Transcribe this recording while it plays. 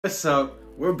What's up?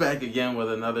 We're back again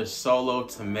with another solo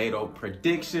tomato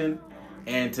prediction,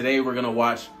 and today we're gonna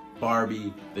watch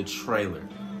Barbie the trailer.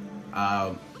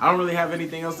 I don't really have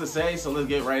anything else to say, so let's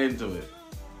get right into it.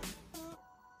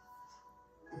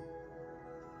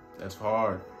 That's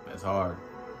hard. That's hard.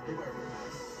 Hey Barbie,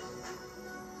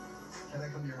 can I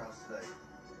come to your house today?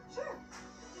 Sure. I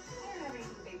don't have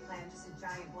anything big planned, just a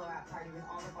giant blowout party with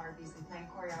all the Barbies and planned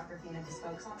choreography and a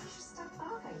bespoke song. You should stop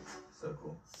by. So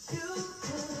cool.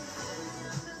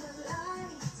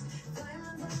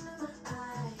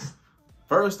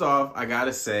 First off, I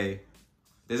gotta say,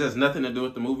 this has nothing to do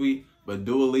with the movie, but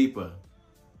Dua Lipa.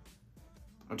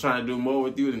 I'm trying to do more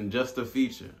with you than just a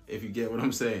feature, if you get what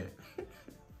I'm saying.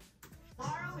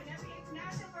 Tomorrow and every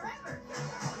international forever.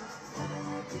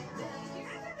 You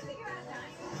guys ever think about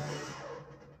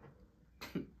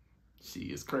dying? She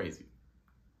is crazy.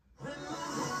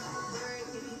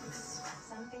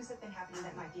 Some things have been happening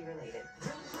that might be related.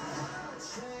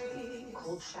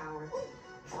 Cold shower,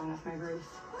 falling off my roof,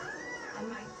 and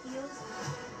my heels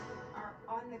are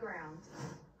on the ground.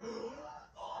 What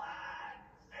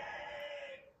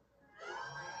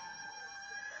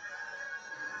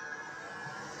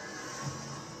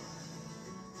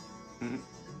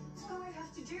do I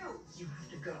have to do? You have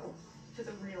to go to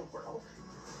the real world.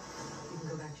 You can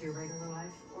go back to your regular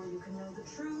life, or you can know the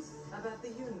truth about the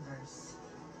universe.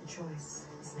 The choice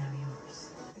is now yours.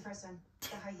 The first one,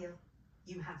 the high heel.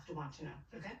 You have to want to know,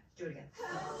 okay? Do it again.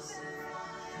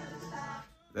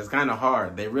 That's kind of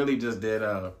hard. They really just did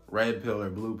a red pill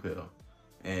or blue pill.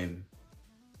 And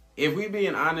if we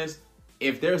being honest,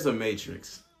 if there's a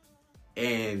Matrix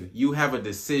and you have a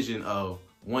decision of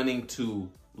wanting to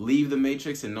leave the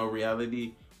Matrix and know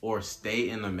reality or stay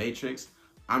in the Matrix,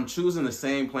 I'm choosing the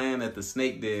same plan that the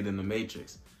snake did in the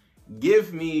Matrix.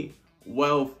 Give me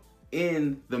wealth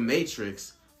in the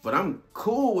Matrix, but I'm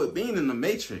cool with being in the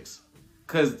Matrix.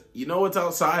 Cause you know what's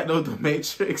outside of the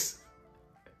Matrix?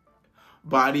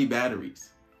 Body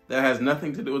batteries. That has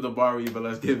nothing to do with the Barbie, but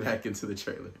let's get back into the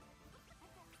trailer.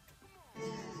 I'm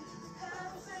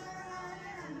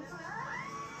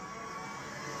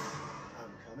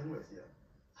coming with you.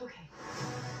 Okay.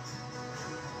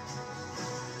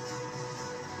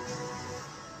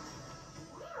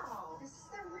 Wow, this is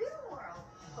the real world.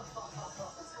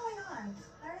 What's going on?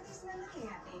 Why are these men looking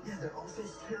at me? Yeah, they're also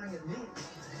staring at me.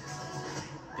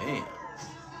 Damn.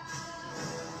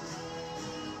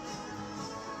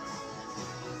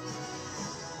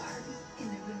 Barbie in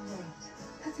the real world.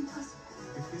 That's impossible.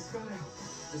 If this got out,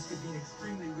 this could mean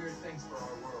extremely weird things for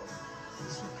our world.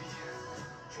 This would be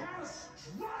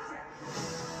catastrophic.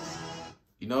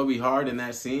 You know what'd be hard in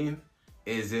that scene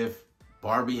is if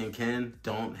Barbie and Ken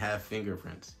don't have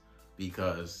fingerprints.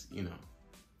 Because, you know.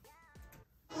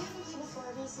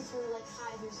 Barbie since we were like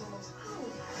 5 years old.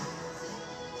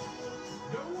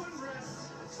 No one rests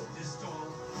until this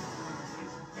doll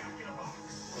is back in a box.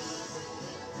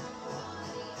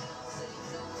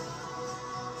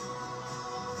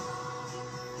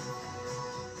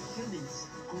 Humans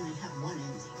only have one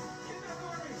ending. Get that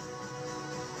Barbie!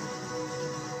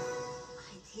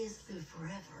 Ideas live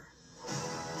forever.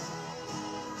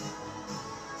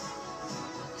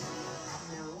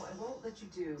 No, I won't let you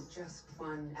do just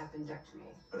one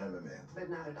appendectomy, But I'm a man. but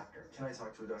not a doctor. Can I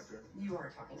talk to a doctor? You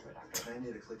are talking to a doctor. I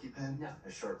need a clicky pen. No.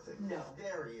 A sharp thing. No.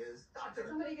 There he is. Doctor.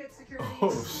 Somebody get security.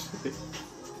 Oh, shit.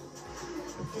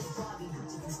 It's Barbie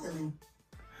not even still in.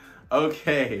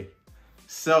 Okay,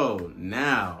 so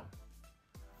now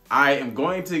I am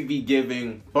going to be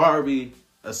giving Barbie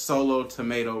a solo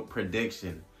tomato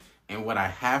prediction. And what I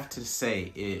have to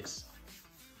say is,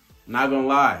 I'm not gonna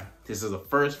lie, this is a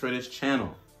first for this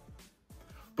channel,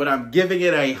 but I'm giving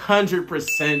it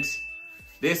 100%.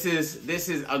 This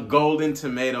is a golden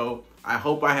tomato. I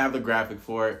hope I have the graphic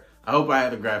for it.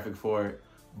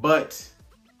 But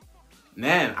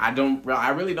man, I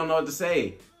really don't know what to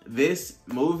say. This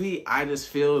movie, I just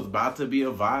feel is about to be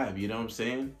a vibe. You know what I'm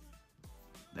saying?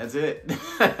 That's it.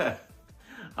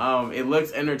 It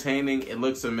looks entertaining. It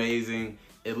looks amazing.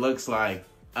 It looks like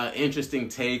an interesting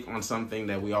take on something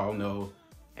that we all know.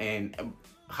 And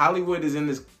Hollywood is in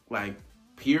this like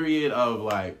period of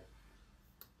like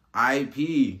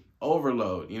IP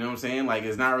overload. You know what I'm saying? Like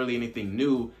it's not really anything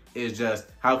new. It's just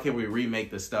how can we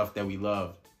remake the stuff that we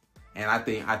love? And I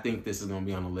think this is gonna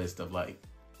be on the list of like,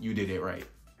 you did it right.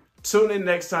 Tune in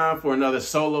next time for another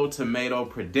solo tomato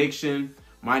prediction.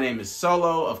 My name is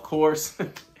Solo, of course.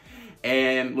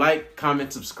 And like,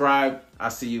 comment, subscribe. I'll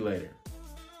see you later.